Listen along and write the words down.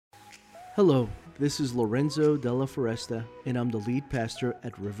Hello, this is Lorenzo Della Foresta, and I'm the lead pastor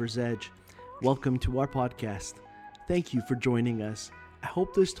at River's Edge. Welcome to our podcast. Thank you for joining us. I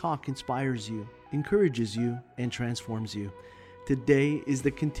hope this talk inspires you, encourages you, and transforms you. Today is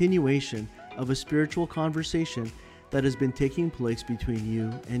the continuation of a spiritual conversation that has been taking place between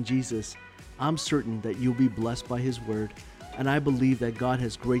you and Jesus. I'm certain that you'll be blessed by His Word, and I believe that God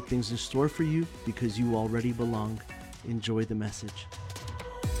has great things in store for you because you already belong. Enjoy the message.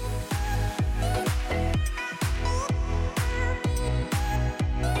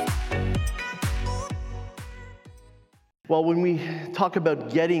 Well, when we talk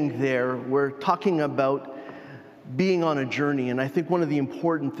about getting there, we're talking about being on a journey. And I think one of the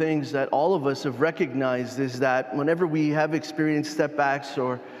important things that all of us have recognized is that whenever we have experienced setbacks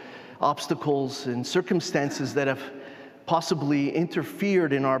or obstacles and circumstances that have possibly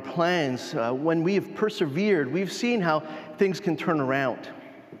interfered in our plans, when we have persevered, we've seen how things can turn around.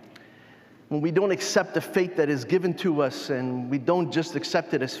 When we don't accept the fate that is given to us, and we don't just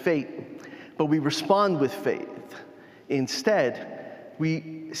accept it as fate, but we respond with faith. Instead,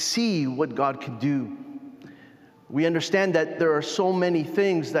 we see what God can do. We understand that there are so many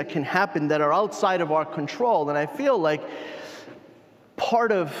things that can happen that are outside of our control. And I feel like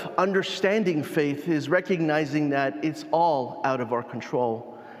part of understanding faith is recognizing that it's all out of our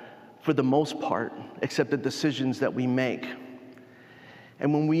control for the most part, except the decisions that we make.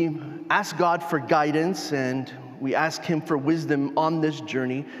 And when we ask God for guidance and we ask Him for wisdom on this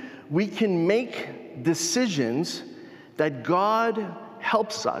journey, we can make decisions that God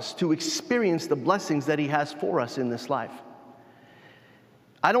helps us to experience the blessings that He has for us in this life.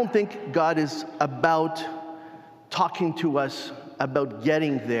 I don't think God is about talking to us about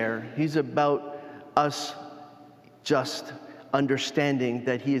getting there. He's about us just understanding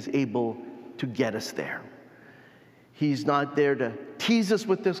that He is able to get us there. He's not there to tease us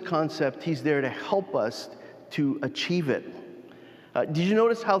with this concept. He's there to help us to achieve it. Did you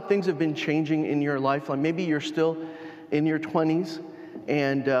notice how things have been changing in your life? Like maybe you're still in your 20s,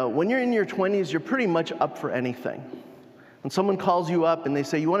 and when you're in your 20s, you're pretty much up for anything. When someone calls you up and they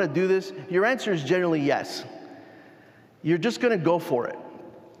say, you want to do this? Your answer is generally yes. You're just going to go for it.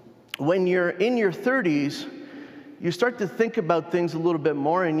 When you're in your 30s, you start to think about things a little bit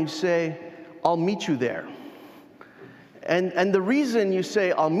more, and you say, I'll meet you there. And the reason you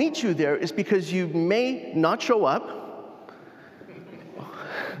say, I'll meet you there is because you may not show up,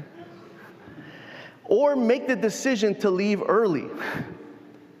 or make the decision to leave early.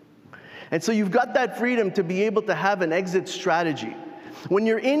 And so you've got that freedom to be able to have an exit strategy. When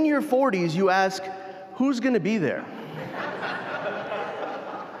you're in your 40s, you ask, who's going to be there?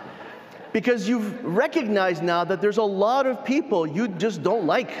 Because you've recognized now that there's a lot of people you just don't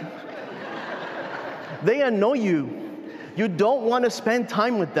like. They annoy you. You don't want to spend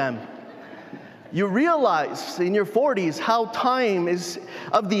time with them. You realize in your 40s how time is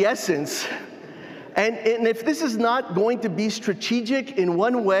of the essence. And if this is not going to be strategic in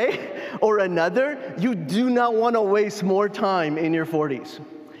one way or another, you do not want to waste more time in your 40s.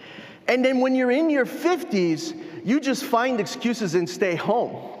 And then when you're in your 50s, you just find excuses and stay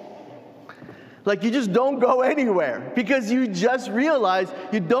home. Like you just don't go anywhere because you just realize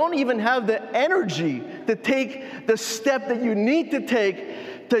you don't even have the energy to take the step that you need to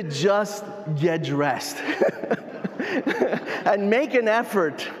take to just get dressed and make an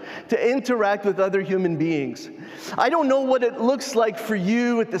effort to interact with other human beings. I don't know what it looks like for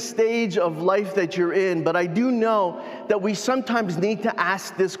you at the stage of life that you're in, but I do know that we sometimes need to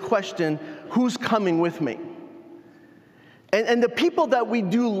ask this question, who's coming with me? And the people that we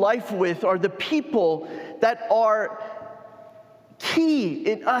do life with are the people that are key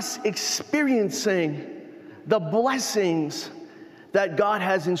in us experiencing the blessings that God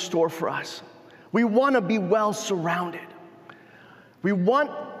has in store for us. We want to be well surrounded. We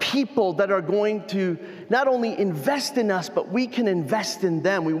want people that are going to not only invest in us, but we can invest in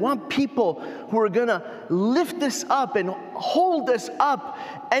them. We want people who are going to lift us up and hold us up.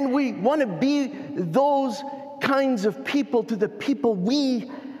 And we want to be those kinds of people to the people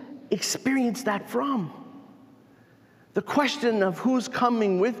we experience that from. The question of who's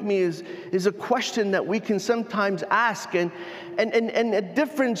coming with me is a question that we can sometimes ask. And at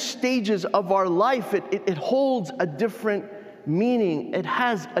different stages of our life, it holds a different meaning. It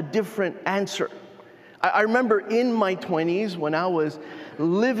has a different answer. I remember in my 20s when I was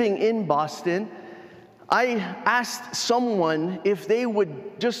living in Boston, I asked someone if they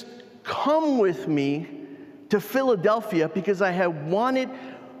would just come with me to Philadelphia because I had wanted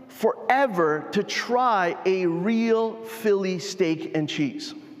forever to try a real Philly steak and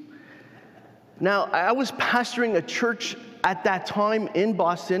cheese. Now, I was pastoring a church at that time in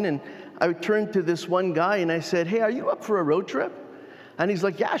Boston, and I turned to this one guy and I said, hey, are you up for a road trip? And he's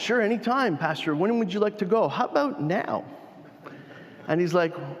like, yeah, sure, anytime, Pastor. When would you like to go? How about now? And he's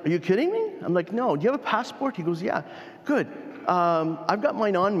like, are you kidding me? I'm like, no, do you have a passport? He goes, yeah. Good. I've got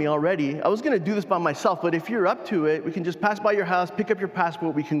mine on me already. I was going to do this by myself, but if you're up to it, we can just pass by your house, pick up your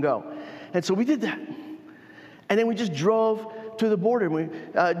passport, we can go. And so we did that. And then we just drove to the border. We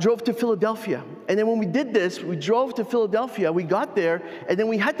drove to Philadelphia. And then when we did this, we drove to Philadelphia, we got there, and then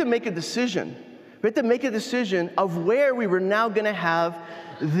we had to make a decision. We had to make a decision of where we were now going to have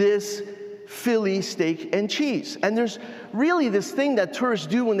this Philly steak and cheese. And there's really this thing that tourists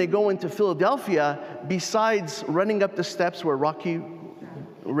do when they go into Philadelphia, besides running up the steps where Rocky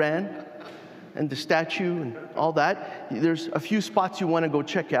ran, and the statue and all that. There's a few spots you want to go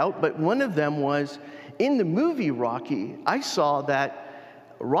check out, but one of them was in the movie Rocky. I saw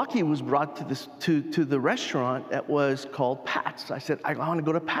that Rocky was brought to the restaurant that was called Pat's. I said, I want to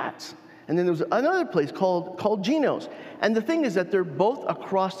go to Pat's. And then there was another place called Gino's. And the thing is that they're both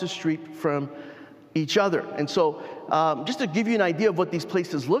across the street from each other. And so just to give you an idea of what these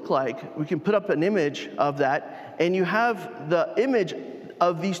places look like, we can put up an image of that. And you have the image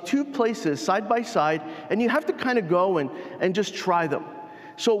of these two places side by side. And you have to kind of go and just try them.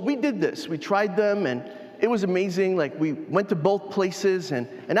 So we did this. We tried them, and it was amazing. Like, we went to both places. And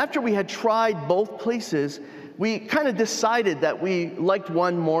after we had tried both places, we kind of decided that we liked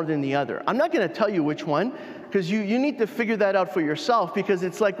one more than the other. I'm not going to tell you which one, because you need to figure that out for yourself, because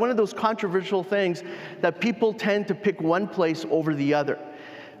it's like one of those controversial things that people tend to pick one place over the other.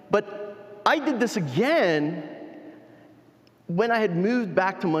 But I did this again when I had moved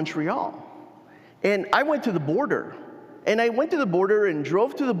back to Montreal. And I went to the border. And I went to the border and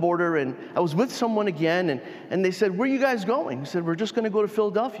drove to the border, and I was with someone again, and they said, where are you guys going? I said, we're just going to go to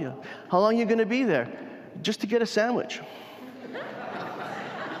Philadelphia. How long are you going to be there? Just to get a sandwich.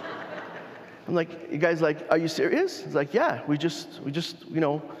 I'm like, you guys, like, are you serious? He's like, yeah, we just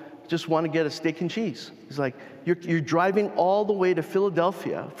want to get a steak and cheese. He's like, you're driving all the way to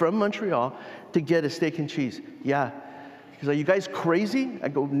Philadelphia from Montreal to get a steak and cheese. Yeah. He's like, you guys crazy? I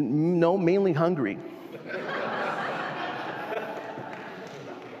go, no, mainly hungry.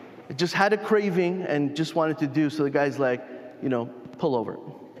 I just had a craving and just wanted to do, so the guy's like, pull over.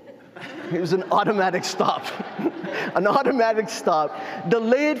 It was an automatic stop. An automatic stop.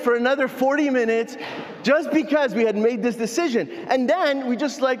 Delayed for another 40 minutes just because we had made this decision. And then we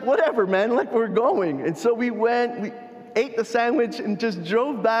just like, whatever, man, like, we're going. And so we ate the sandwich and just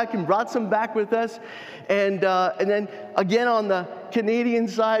drove back and brought some back with us. And then again on the Canadian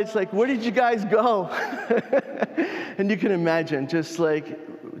side, it's like, where did you guys go? And you can imagine just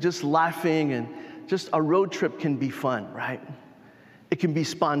laughing, and just a road trip can be fun, right? It can be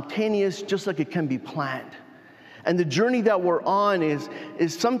spontaneous, just like it can be planned. And the journey that we're on is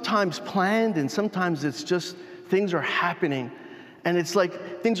sometimes planned, and sometimes it's just things are happening. And it's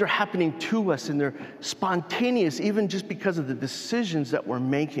like things are happening to us, and they're spontaneous, even just because of the decisions that we're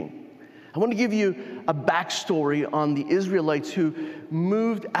making. I want to give you a backstory on the Israelites who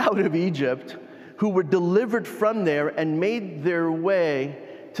moved out of Egypt, who were delivered from there and made their way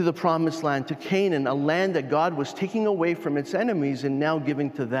to the promised land, to Canaan, a land that God was taking away from its enemies and now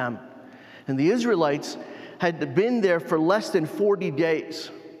giving to them. And the Israelites had been there for less than 40 days.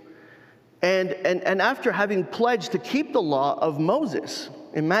 And after having pledged to keep the law of Moses,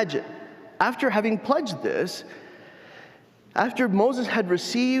 imagine, after having pledged this, after Moses had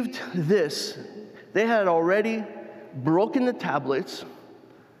received this, they had already broken the tablets.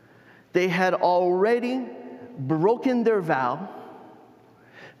 They had already broken their vow,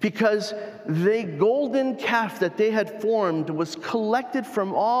 because the golden calf that they had formed was collected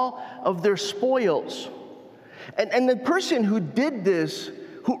from all of their spoils. And the person who did this,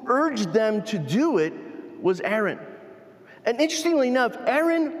 who urged them to do it, was Aaron. And interestingly enough,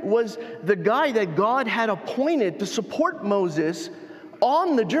 Aaron was the guy that God had appointed to support Moses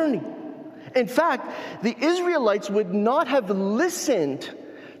on the journey. In fact, the Israelites would not have listened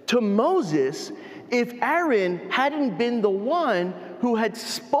to Moses if Aaron hadn't been the one who had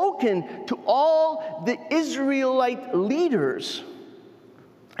spoken to all the Israelite leaders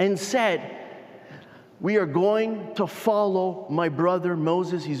and said, we are going to follow my brother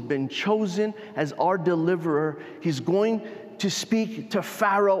Moses. He's been chosen as our deliverer. He's going to speak to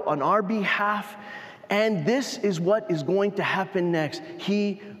Pharaoh on our behalf. And this is what is going to happen next.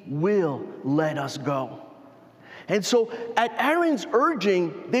 He will let us go. And so at Aaron's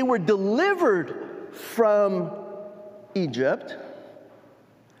urging, they were delivered from Egypt.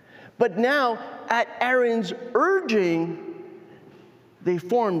 But now, at Aaron's urging, they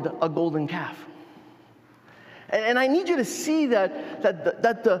formed a golden calf. And I need you to see that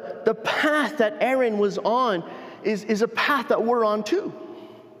the path that Aaron was on is a path that we're on too.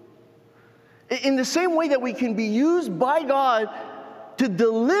 In the same way that we can be used by God to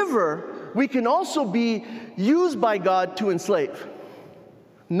deliver, we can also be used by God to enslave.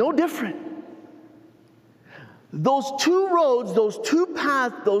 No different. Those two roads, those two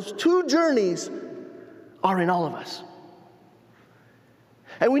paths, those two journeys are in all of us.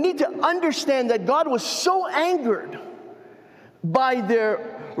 And we need to understand that God was so angered by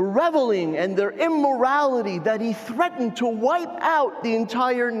their reveling and their immorality that he threatened to wipe out the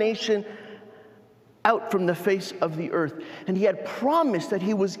entire nation out from the face of the earth. And he had promised that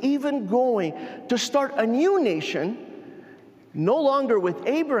he was even going to start a new nation, no longer with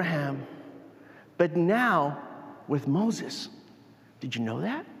Abraham, but now with Moses. Did you know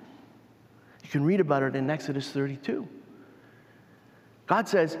that? You can read about it in Exodus 32. God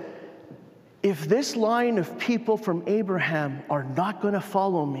says, if this line of people from Abraham are not going to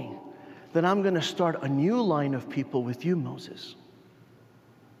follow me, then I'm going to start a new line of people with you, Moses.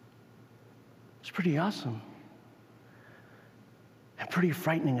 It's pretty awesome and pretty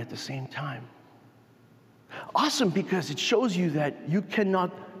frightening at the same time. Awesome because it shows you that you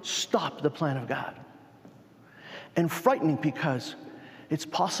cannot stop the plan of God. And frightening because it's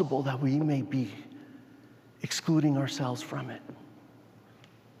possible that we may be excluding ourselves from it.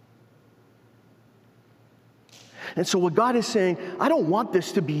 And so what God is saying, I don't want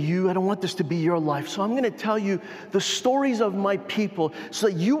this to be you. I don't want this to be your life. So I'm going to tell you the stories of my people so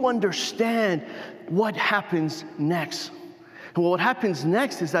that you understand what happens next. And what happens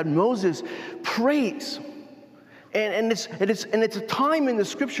next is that Moses prays. And it's a time in the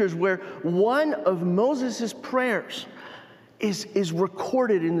scriptures where one of Moses' prayers is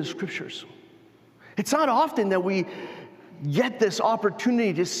recorded in the scriptures. It's not often that we get this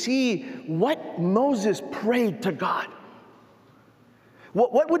opportunity to see what Moses prayed to God.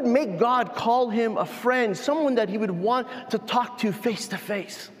 What would make God call him a friend, someone that he would want to talk to face to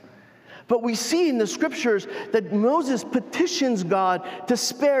face? But we see in the scriptures that Moses petitions God to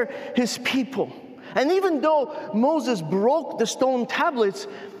spare his people. And even though Moses broke the stone tablets,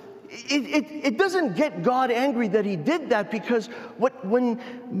 it doesn't get God angry that he did that, because when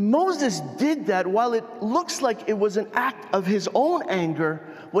Moses did that, while it looks like it was an act of his own anger,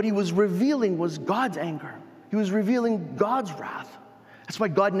 what he was revealing was God's anger. He was revealing God's wrath. That's why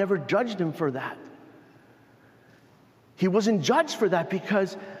God never judged him for that. He wasn't judged for that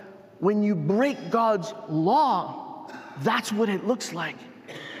because when you break God's law, that's what it looks like.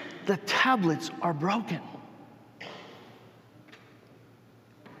 The tablets are broken.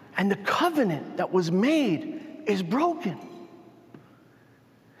 And the covenant that was made is broken.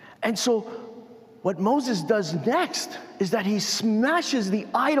 And so what Moses does next is that he smashes the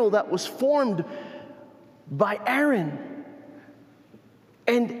idol that was formed by Aaron.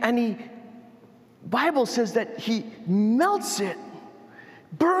 And Bible says that he melts it,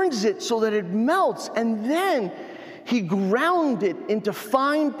 burns it so that it melts, and then he ground it into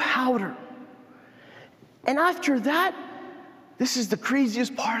fine powder. And after that, this is the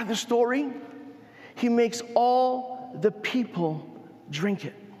craziest part of the story, he makes all the people drink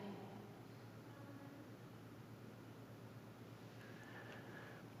it.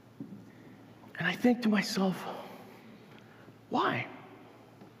 And I think to myself, why?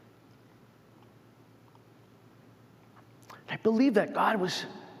 I believe that God was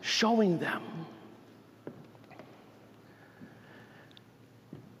showing them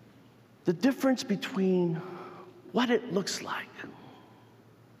the difference between what it looks like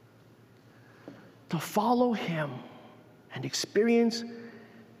to follow him and experience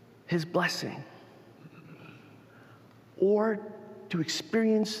his blessing, or to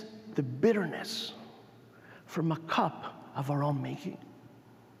experience the bitterness from a cup of our own making.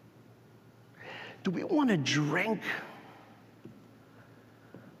 Do we want to drink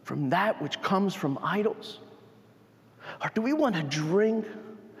from that which comes from idols? Or do we want to drink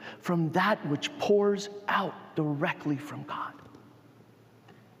from that which pours out directly from God?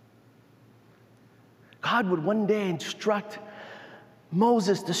 God would one day instruct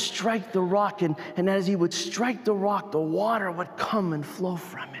Moses to strike the rock, and as he would strike the rock, the water would come and flow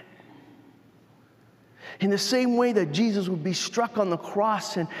from it. In the same way that Jesus would be struck on the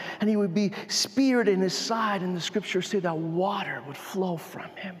cross and he would be speared in his side, and the scriptures say that water would flow from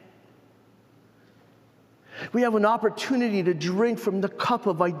him. We have an opportunity to drink from the cup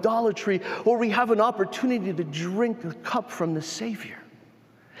of idolatry, or we have an opportunity to drink the cup from the Savior.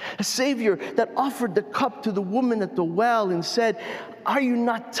 A Savior that offered the cup to the woman at the well and said, "Are you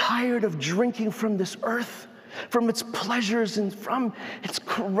not tired of drinking from this earth? from its pleasures and from its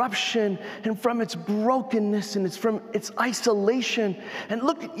corruption and from its brokenness and it's from its isolation. And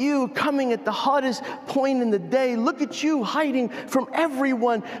look at you coming at the hottest point in the day. Look at you hiding from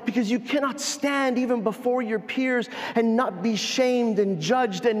everyone because you cannot stand even before your peers and not be shamed and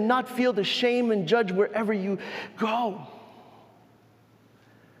judged and not feel the shame and judge wherever you go.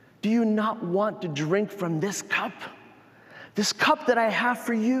 Do you not want to drink from this cup? This cup that I have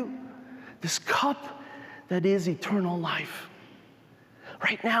for you? This cup that is eternal life.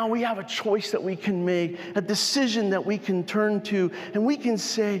 Right now, we have a choice that we can make, a decision that we can turn to, and we can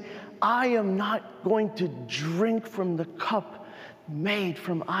say, I am not going to drink from the cup made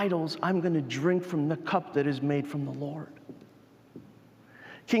from idols. I'm going to drink from the cup that is made from the Lord.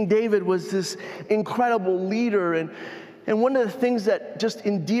 King David was this incredible leader, and one of the things that just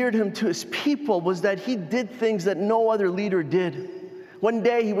endeared him to his people was that he did things that no other leader did. One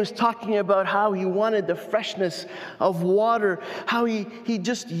day he was talking about how he wanted the freshness of water, how he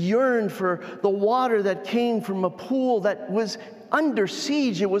just yearned for the water that came from a pool that was under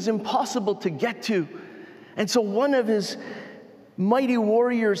siege. It was impossible to get to. And so one of his mighty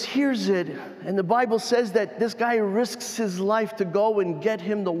warriors hears it, and the Bible says that this guy risks his life to go and get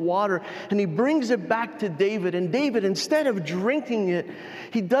him the water, and he brings it back to David. And David, instead of drinking it,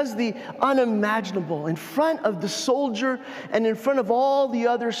 he does the unimaginable. In front of the soldier and in front of all the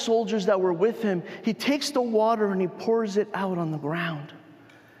other soldiers that were with him, he takes the water and he pours it out on the ground.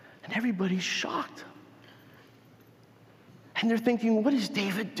 And everybody's shocked. And they're thinking, what is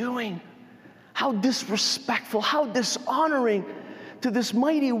David doing? How disrespectful, how dishonoring to this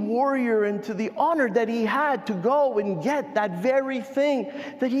mighty warrior and to the honor that he had to go and get that very thing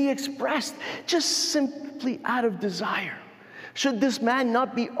that he expressed just simply out of desire. Should this man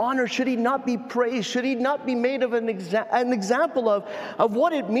not be honored? Should he not be praised? Should he not be made of an example of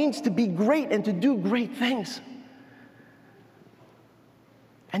what it means to be great and to do great things?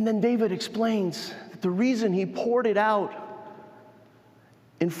 And then David explains that the reason he poured it out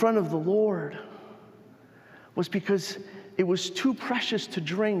in front of the Lord was because it was too precious to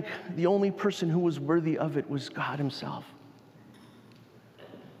drink. The only person who was worthy of it was God himself.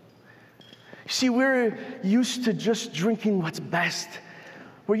 You see, we're used to just drinking what's best.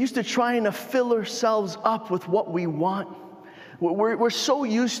 We're used to trying to fill ourselves up with what we want. We're so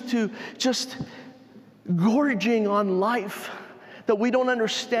used to just gorging on life that we don't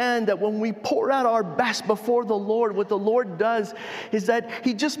understand that when we pour out our best before the Lord, what the Lord does is that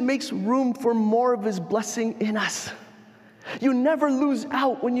he just makes room for more of his blessing in us. You never lose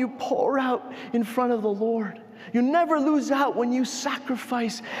out when you pour out in front of the Lord. You never lose out when you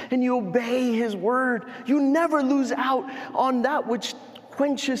sacrifice and you obey his word. You never lose out on that which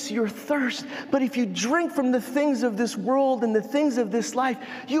quenches your thirst. But if you drink from the things of this world and the things of this life,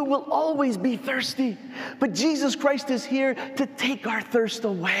 you will always be thirsty. But Jesus Christ is here to take our thirst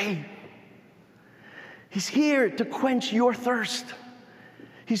away. He's here to quench your thirst.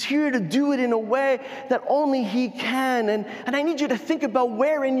 He's here to do it in a way that only he can. And I need you to think about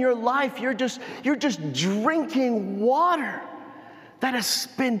where in your life you're just drinking water that has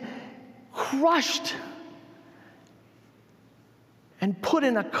been crushed and put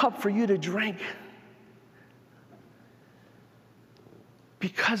in a cup for you to drink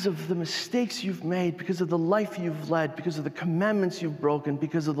because of the mistakes you've made, because of the life you've led, because of the commandments you've broken,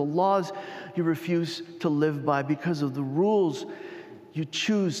 because of the laws you refuse to live by, because of the rules you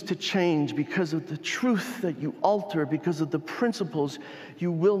choose to change, because of the truth that you alter, because of the principles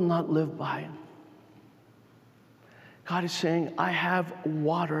you will not live by. God is saying, I have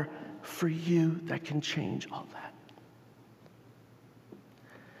water for you that can change all that.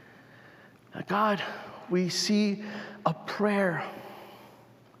 Now, God, we see a prayer,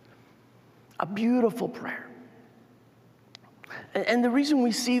 a beautiful prayer. And the reason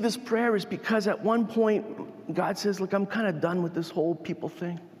we see this prayer is because at one point, God says, look, I'm kind of done with this whole people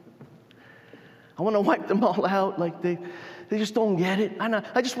thing. I want to wipe them all out. Like they just don't get it.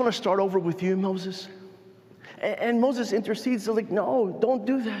 I just want to start over with you, Moses. And Moses intercedes. They're like, no, don't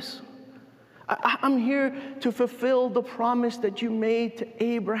do this. I'm here to fulfill the promise that you made to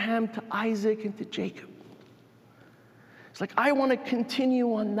Abraham, to Isaac, and to Jacob. It's like, I want to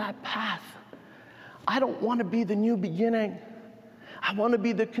continue on that path. I don't want to be the new beginning. I want to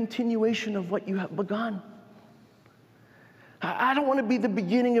be the continuation of what you have begun. I don't want to be the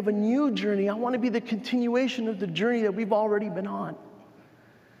beginning of a new journey. I want to be the continuation of the journey that we've already been on.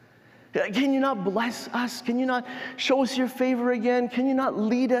 Can you not bless us? Can you not show us your favor again? Can you not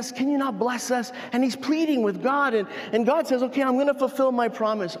lead us? Can you not bless us? And he's pleading with God. And God says, okay, I'm going to fulfill my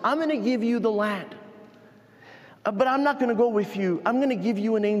promise. I'm going to give you the land. But I'm not going to go with you. I'm going to give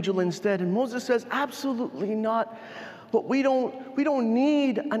you an angel instead. And Moses says, absolutely not. But we don't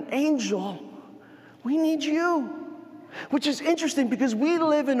need an angel. We need you. Which is interesting because we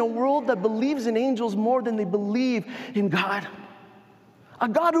live in a world that believes in angels more than they believe in God. A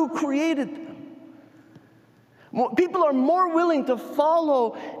God who created them. People are more willing to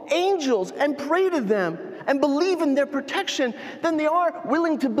follow angels and pray to them and believe in their protection than they are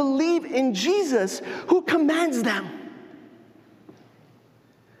willing to believe in Jesus who commands them.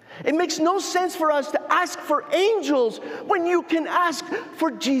 It makes no sense for us to ask for angels when you can ask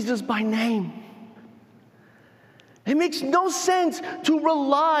for Jesus by name. It makes no sense to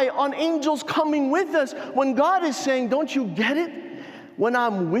rely on angels coming with us when God is saying, don't you get it? When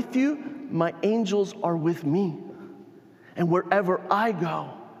I'm with you, my angels are with me. And wherever I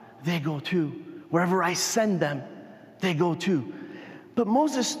go, they go too. Wherever I send them, they go too. But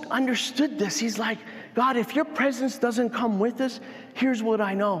Moses understood this. He's like, God, if your presence doesn't come with us, here's what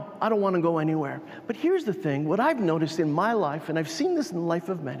I know. I don't want to go anywhere. But here's the thing, what I've noticed in my life, and I've seen this in the life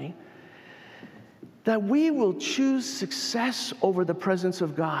of many, that we will choose success over the presence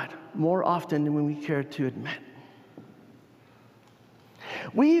of God more often than we care to admit.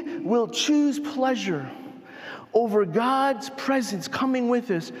 We will choose pleasure over God's presence coming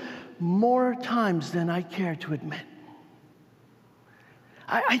with us more times than I care to admit.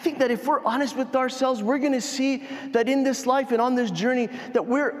 I think that if we're honest with ourselves, we're going to see that in this life and on this journey that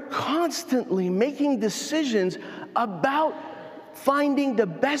we're constantly making decisions about finding the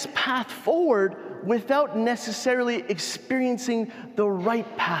best path forward without necessarily experiencing the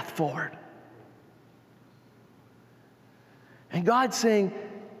right path forward. And God's saying,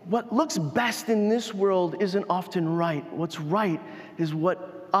 what looks best in this world isn't often right. What's right is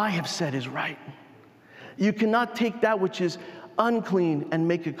what I have said is right. You cannot take that which is unclean and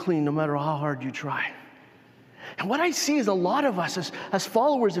make it clean, no matter how hard you try. And what I see is a lot of us as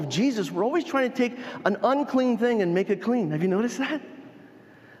followers of Jesus, we're always trying to take an unclean thing and make it clean. Have you noticed that?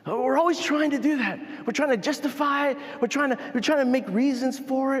 We're always trying to do that. We're trying to justify it. We're trying to make reasons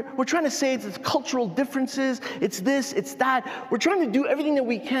for it. We're trying to say it's cultural differences. It's this, it's that. We're trying to do everything that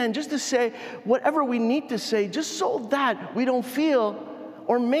we can just to say whatever we need to say, just so that we don't feel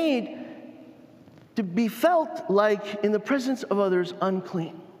or made to be felt like in the presence of others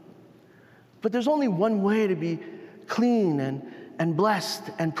unclean. But there's only one way to be clean and blessed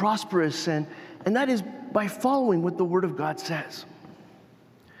and prosperous, and that is by following what the Word of God says.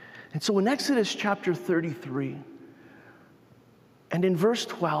 And so in Exodus chapter 33, and in verse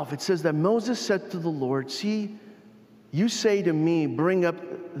 12, it says that Moses said to the Lord, see, you say to me, bring up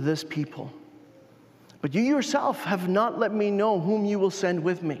this people. But you yourself have not let me know whom you will send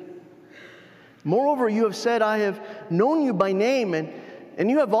with me. Moreover, you have said, I have known you by name, and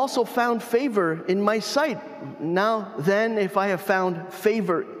you have also found favor in my sight. Now then, if I have found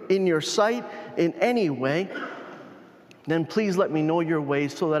favor in your sight in any way, then please let me know your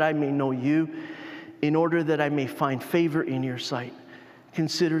ways so that I may know you, in order that I may find favor in your sight.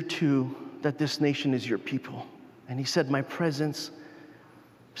 Consider too that this nation is your people. And he said, my presence,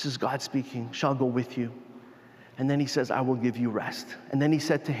 this is God speaking, shall go with you. And then he says, I will give you rest. And then he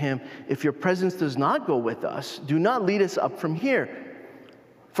said to him, if your presence does not go with us, do not lead us up from here.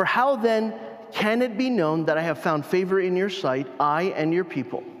 For how then can it be known that I have found favor in your sight, I and your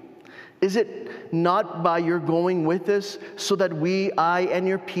people? Is it not by your going with us so that we, I and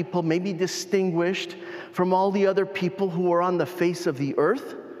your people, may be distinguished from all the other people who are on the face of the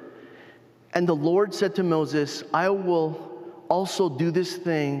earth? And the Lord said to Moses, I will also do this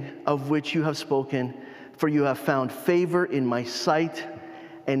thing of which you have spoken, for you have found favor in my sight,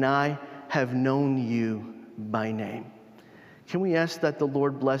 and I have known you by name. Can we ask that the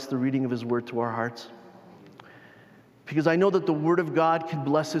Lord bless the reading of his word to our hearts? Because I know that the Word of God can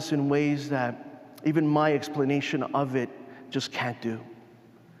bless us in ways that even my explanation of it just can't do.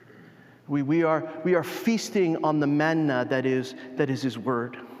 We are feasting on the manna that is His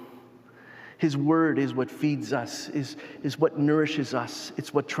Word. His Word is what feeds us, is what nourishes us.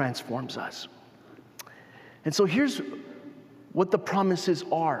 It's what transforms us. And so here's what the promises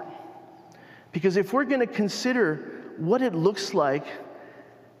are. Because if we're going to consider what it looks like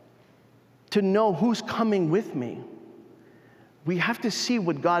to know who's coming with me, we have to see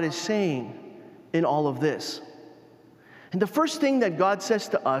what God is saying in all of this. And the first thing that God says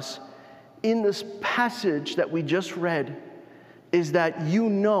to us in this passage that we just read is that you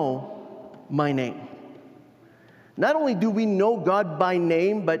know my name. Not only do we know God by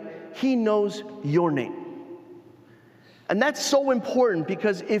name, but He knows your name. And that's so important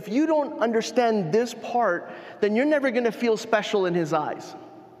because if you don't understand this part, then you're never going to feel special in His eyes.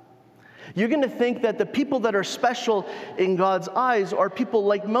 You're going to think that the people that are special in God's eyes are people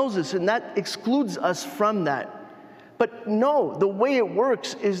like Moses, and that excludes us from that. But no, the way it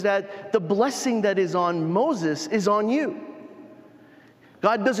works is that the blessing that is on Moses is on you.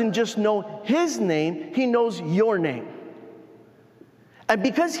 God doesn't just know his name, he knows your name. And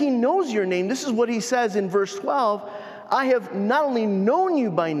because he knows your name, this is what he says in verse 12, I have not only known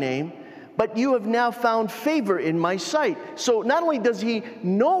you by name, but you have now found favor in my sight. So not only does he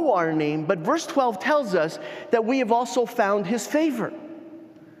know our name, but verse 12 tells us that we have also found his favor.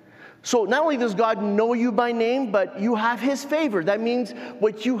 So not only does God know you by name, but you have his favor. That means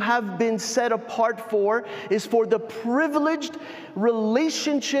what you have been set apart for is for the privileged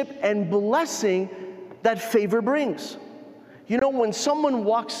relationship and blessing that favor brings. You know, when someone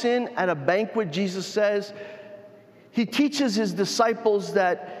walks in at a banquet, Jesus says, he teaches his disciples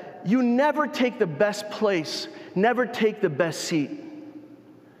that you never take the best place, never take the best seat.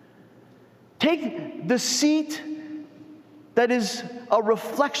 Take the seat that is a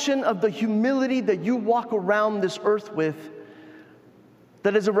reflection of the humility that you walk around this earth with,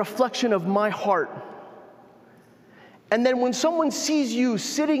 that is a reflection of my heart. And then when someone sees you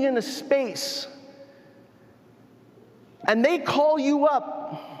sitting in a space and they call you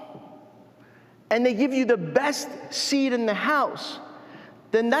up and they give you the best seat in the house,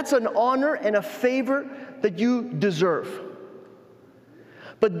 then that's an honor and a favor that you deserve.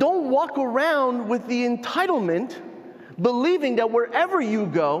 But don't walk around with the entitlement believing that wherever you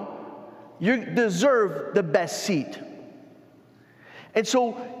go, you deserve the best seat. And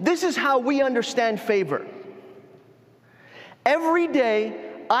so this is how we understand favor. Every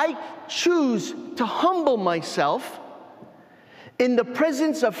day, I choose to humble myself in the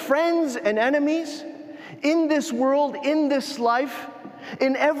presence of friends and enemies, in this world, in this life,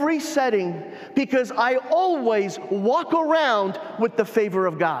 in every setting, because I always walk around with the favor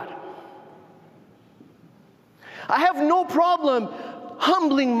of God. I have no problem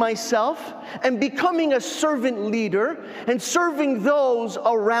humbling myself and becoming a servant leader and serving those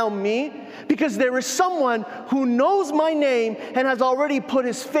around me, because there is someone who knows my name and has already put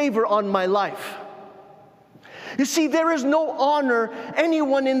his favor on my life. You see, there is no honor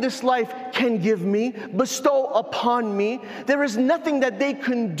anyone in this life can give me, bestow upon me. There is nothing that they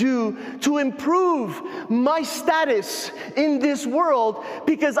can do to improve my status in this world,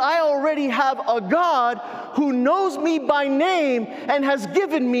 because I already have a God who knows me by name and has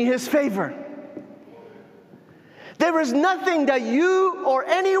given me his favor. There is nothing that you or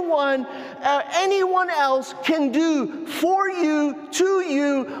anyone else can do for you, to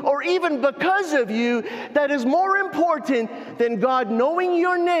you, or even because of you that is more important than God knowing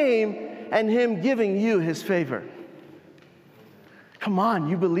your name and him giving you his favor. Come on,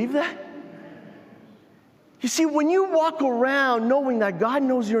 you believe that? You see, when you walk around knowing that God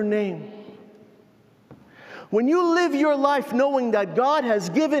knows your name, when you live your life knowing that God has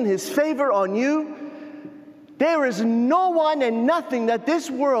given his favor on you, there is no one and nothing that this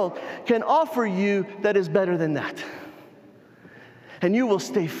world can offer you that is better than that. And you will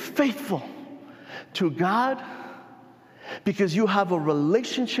stay faithful to God because you have a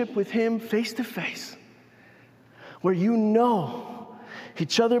relationship with him face to face, where you know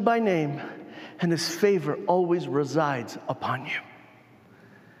each other by name and his favor always resides upon you.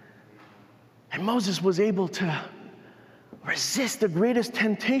 And Moses was able to resist the greatest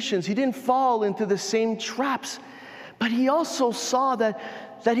temptations. He didn't fall into the same traps, but he also saw that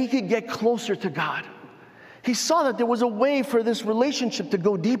he could get closer to God. He saw that there was a way for this relationship to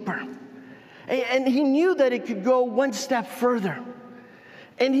go deeper. And he knew that it could go one step further.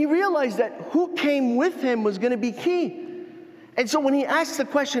 And he realized that who came with him was going to be key. And so when he asks the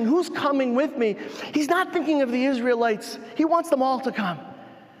question, who's coming with me? He's not thinking of the Israelites. He wants them all to come.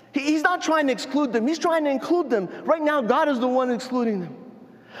 He's not trying to exclude them. He's trying to include them. Right now, God is the one excluding them.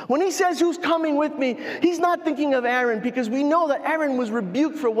 When he says, who's coming with me, he's not thinking of Aaron, because we know that Aaron was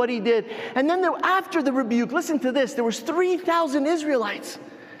rebuked for what he did. And then after the rebuke, listen to this, there was 3,000 Israelites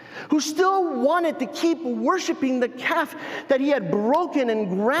who still wanted to keep worshiping the calf that he had broken and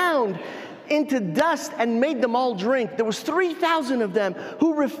ground into dust and made them all drink. There was 3,000 of them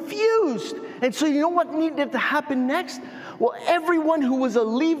who refused. And so you know what needed to happen next? Well, everyone who was a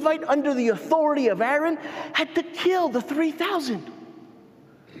Levite under the authority of Aaron had to kill the 3,000.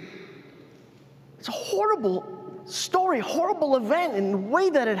 It's a horrible story, horrible event, and the way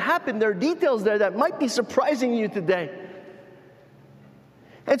that it happened, there are details there that might be surprising you today.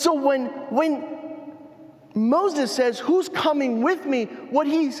 And so when Moses says, who's coming with me? What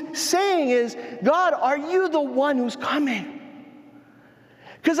he's saying is, God, are you the one who's coming?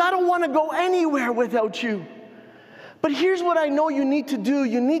 Because I don't want to go anywhere without you. But here's what I know you need to do.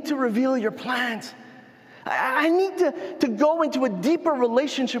 You need to reveal your plans. I need to go into a deeper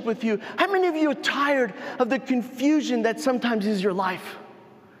relationship with you. How many of you are tired of the confusion that sometimes is your life?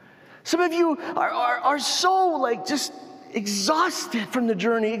 Some of you are so like just exhausted from the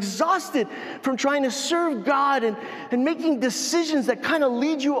journey, exhausted from trying to serve God and making decisions that kind of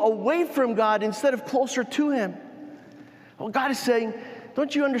lead you away from God instead of closer to Him. Well, God is saying,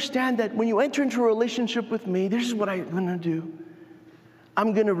 don't you understand that when you enter into a relationship with me, this is what I'm going to do.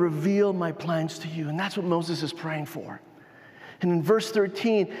 I'm going to reveal my plans to you. And that's what Moses is praying for. And in verse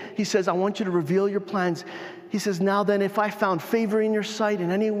 13, he says, I want you to reveal your plans. He says, now then, if I found favor in your sight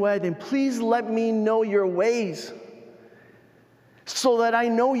in any way, then please let me know your ways so that I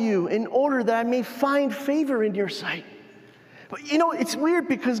know you, in order that I may find favor in your sight. But you know, it's weird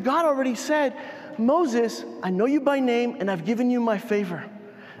because God already said, Moses, I know you by name and I've given you my favor.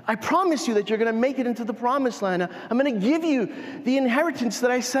 I promise you that you're going to make it into the promised land. I'm going to give you the inheritance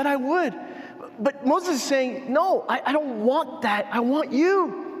that I said I would. But Moses is saying, no, I don't want that. I want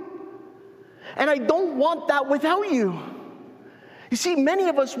you. And I don't want that without you. You see, many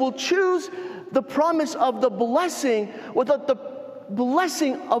of us will choose the promise of the blessing without the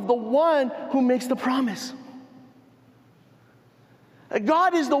blessing of the one who makes the promise.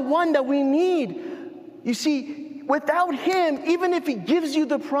 God is the one that we need. You see, without Him, even if He gives you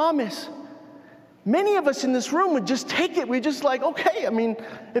the promise, many of us in this room would just take it. We're just like, okay, I mean,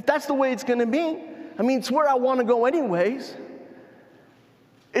 if that's the way it's going to be, I mean, it's where I want to go anyways.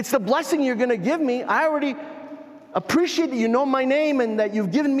 It's the blessing you're going to give me. I already appreciate that you know my name and that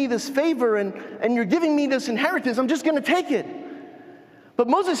you've given me this favor and you're giving me this inheritance. I'm just going to take it. But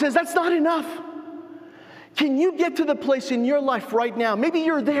Moses says, that's not enough. Can you get to the place in your life right now? Maybe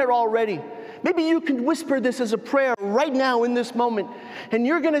you're there already. Maybe you can whisper this as a prayer right now in this moment. And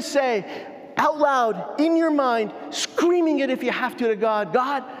you're going to say out loud in your mind, screaming it if you have to God,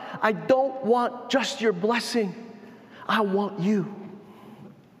 God, I don't want just your blessing. I want you.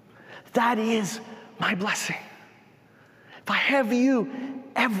 That is my blessing. If I have you,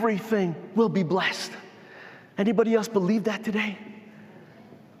 everything will be blessed. Anybody else believe that today?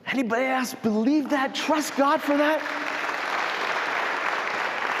 Anybody else believe that? Trust God for that?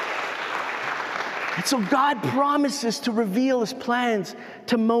 And so God promises to reveal His plans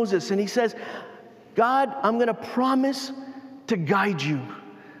to Moses. And He says, God, I'm going to promise to guide you.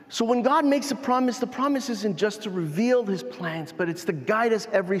 So when God makes a promise, the promise isn't just to reveal His plans, but it's to guide us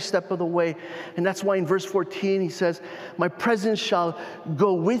every step of the way. And that's why in verse 14 He says, my presence shall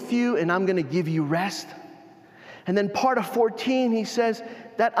go with you and I'm going to give you rest. And then part of 14, He says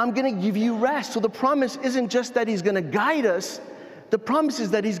that I'm going to give you rest. So the promise isn't just that He's going to guide us. The promise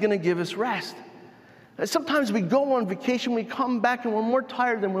is that He's going to give us rest. Sometimes we go on vacation, we come back, and we're more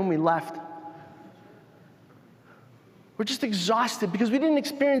tired than when we left. We're just exhausted because we didn't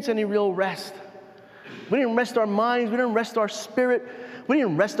experience any real rest. We didn't rest our minds. We didn't rest our spirit. We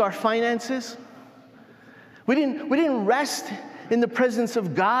didn't rest our finances. We didn't rest in the presence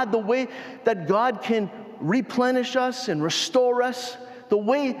of God, the way that God can replenish us and restore us, the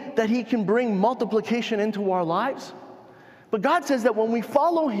way that He can bring multiplication into our lives. But God says that when we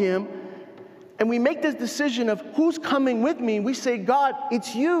follow Him and we make this decision of who's coming with me, we say, God,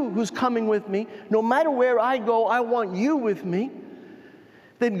 it's you who's coming with me. No matter where I go, I want you with me.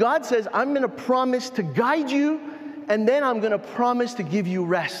 Then God says, I'm going to promise to guide you, and then I'm going to promise to give you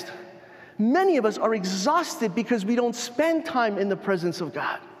rest. Many of us are exhausted because we don't spend time in the presence of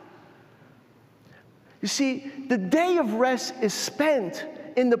God. You see, the day of rest is spent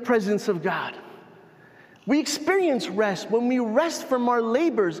in the presence of God. We experience rest when we rest from our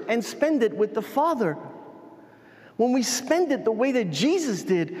labors and spend it with the Father. When we spend it the way that Jesus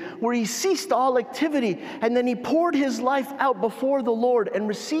did, where He ceased all activity and then He poured His life out before the Lord and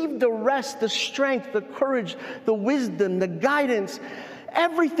received the rest, the strength, the courage, the wisdom, the guidance,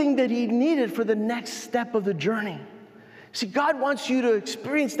 everything that He needed for the next step of the journey. See, God wants you to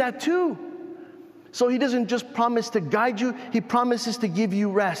experience that too. So He doesn't just promise to guide you, He promises to give you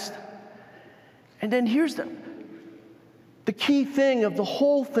rest. And then here's the key thing of the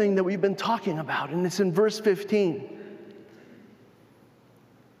whole thing that we've been talking about, and it's in verse 15.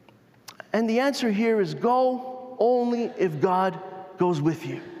 And the answer here is go only if God goes with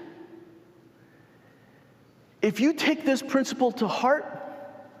you. If you take this principle to heart,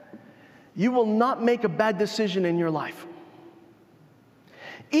 you will not make a bad decision in your life.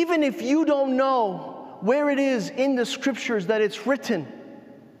 Even if you don't know where it is in the scriptures that it's written,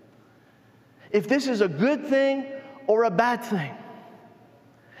 if this is a good thing or a bad thing,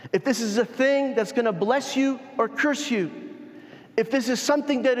 if this is a thing that's going to bless you or curse you, if this is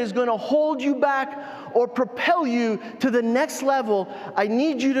something that is going to hold you back or propel you to the next level, I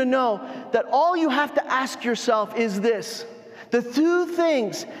need you to know that all you have to ask yourself is this. The two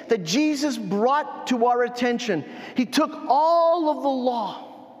things that Jesus brought to our attention. He took all of the law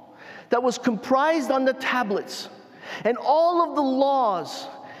that was comprised on the tablets and all of the laws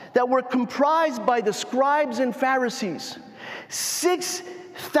that were comprised by the scribes and Pharisees.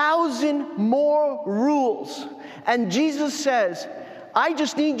 6,000 more rules. And Jesus says, I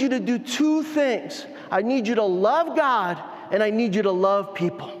just need you to do two things. I need you to love God and I need you to love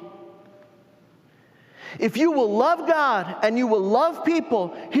people. If you will love God and you will love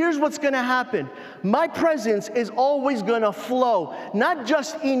people, here's what's going to happen. My presence is always going to flow, not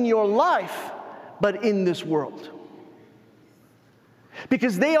just in your life, but in this world.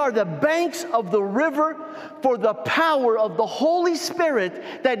 Because they are the banks of the river for the power of the Holy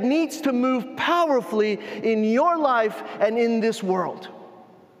Spirit that needs to move powerfully in your life and in this world.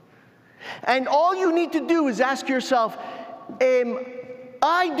 And all you need to do is ask yourself,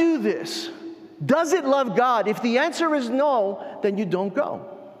 I do this. Does it love God? If the answer is no, then you don't go.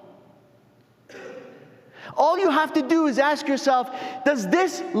 All you have to do is ask yourself, does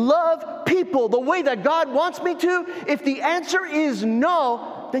this love people the way that God wants me to? If the answer is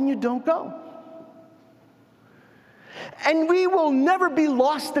no, then you don't go. And we will never be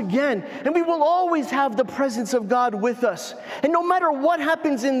lost again. And we will always have the presence of God with us. And no matter what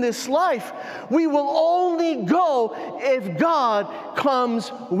happens in this life, we will only go if God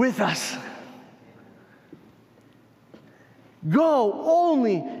comes with us. Go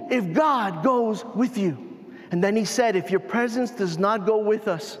only if God goes with you. And then he said, if your presence does not go with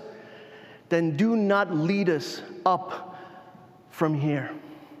us, then do not lead us up from here.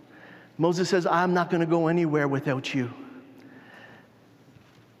 Moses says, I'm not going to go anywhere without you.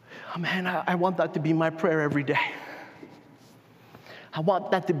 Oh, man, I want that to be my prayer every day. I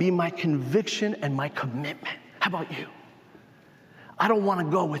want that to be my conviction and my commitment. How about you? I don't want to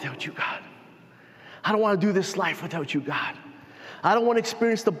go without you, God. I don't want to do this life without you, God. I don't want to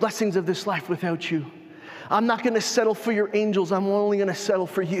experience the blessings of this life without you. I'm not going to settle for your angels. I'm only going to settle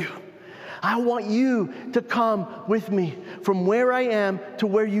for you. I want you to come with me from where I am to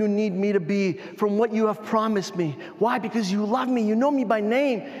where you need me to be, from what you have promised me. Why? Because you love me. You know me by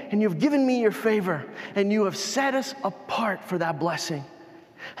name, and you've given me your favor, and you have set us apart for that blessing.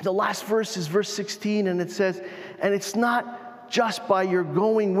 And the last verse is verse 16, and it says, and it's not just by your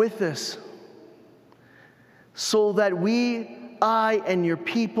going with us, so that I and your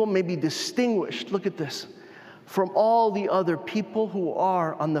people may be distinguished, look at this, from all the other people who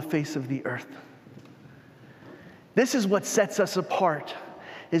are on the face of the earth. This is what sets us apart,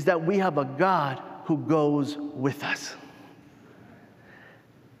 is that we have a God who goes with us.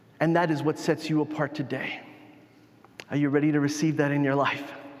 And that is what sets you apart today. Are you ready to receive that in your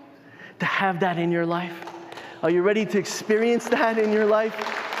life? To have that in your life? Are you ready to experience that in your life?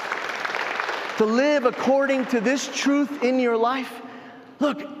 To live according to this truth in your life?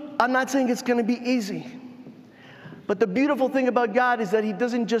 Look, I'm not saying it's going to be easy. But the beautiful thing about God is that He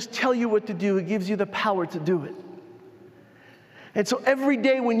doesn't just tell you what to do, He gives you the power to do it. And so every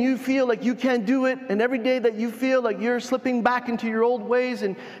day when you feel like you can't do it, and every day that you feel like you're slipping back into your old ways,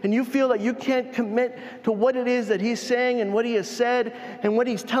 and you feel that you can't commit to what it is that He's saying and what He has said and what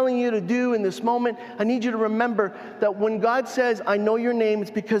He's telling you to do in this moment, I need you to remember that when God says, I know your name,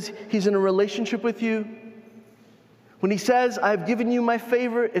 it's because He's in a relationship with you. When He says, I've given you my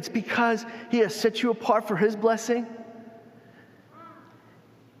favor, it's because He has set you apart for His blessing.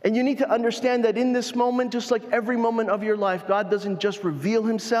 And you need to understand that in this moment, just like every moment of your life, God doesn't just reveal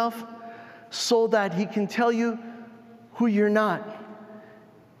Himself so that He can tell you who you're not.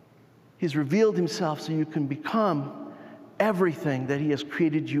 He's revealed Himself so you can become everything that He has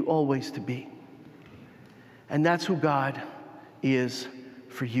created you always to be. And that's who God is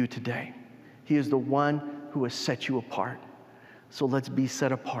for you today. He is the one who has set you apart. So let's be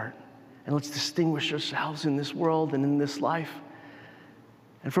set apart. And let's distinguish ourselves in this world and in this life.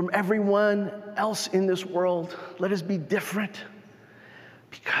 And from everyone else in this world, let us be different.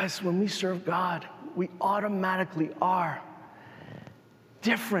 Because when we serve God, we automatically are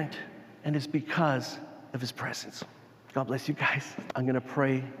different. And it's because of His presence. God bless you guys. I'm going to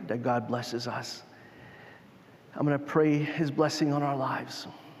pray that God blesses us. I'm going to pray His blessing on our lives.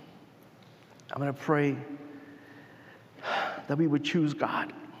 I'm going to pray that we would choose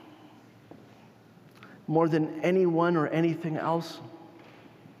God more than anyone or anything else.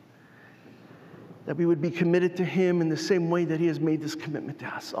 That we would be committed to Him in the same way that He has made this commitment to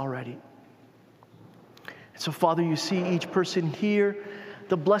us already. And so, Father, you see each person here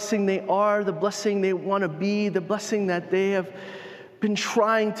the blessing they are, the blessing they want to be, the blessing that they have been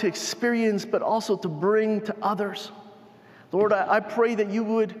trying to experience, but also to bring to others. Lord, I pray that you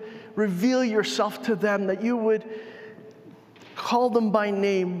would reveal yourself to them, that you would call them by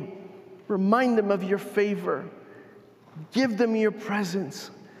name, remind them of your favor, give them your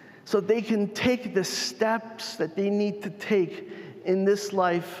presence, so they can take the steps that they need to take in this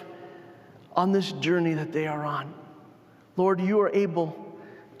life, on this journey that they are on. Lord, you are able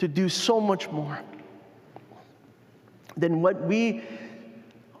to do so much more than what we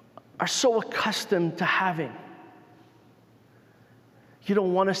are so accustomed to having. You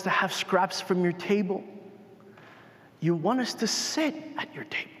don't want us to have scraps from your table. You want us to sit at your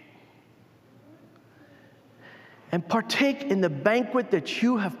table and partake in the banquet that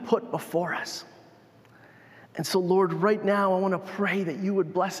you have put before us. And so, Lord, right now I want to pray that you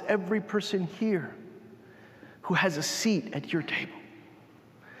would bless every person here who has a seat at your table,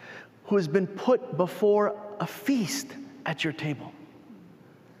 who has been put before a feast at your table,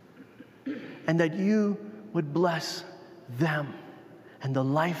 and that you would bless them and the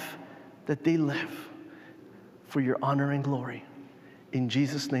life that they live for your honor and glory. In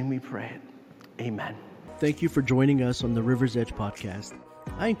Jesus' name we pray it. Amen. Thank you for joining us on the River's Edge podcast.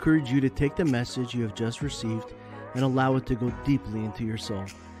 I encourage you to take the message you have just received and allow it to go deeply into your soul.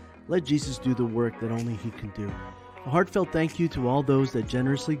 Let Jesus do the work that only He can do. A heartfelt thank you to all those that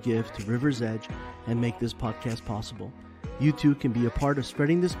generously give to River's Edge and make this podcast possible. You too can be a part of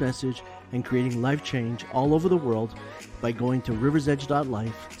spreading this message and creating life change all over the world by going to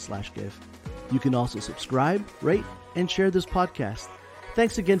riversedge.life/give. You can also subscribe, rate, and share this podcast.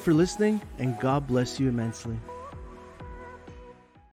 Thanks again for listening, and God bless you immensely.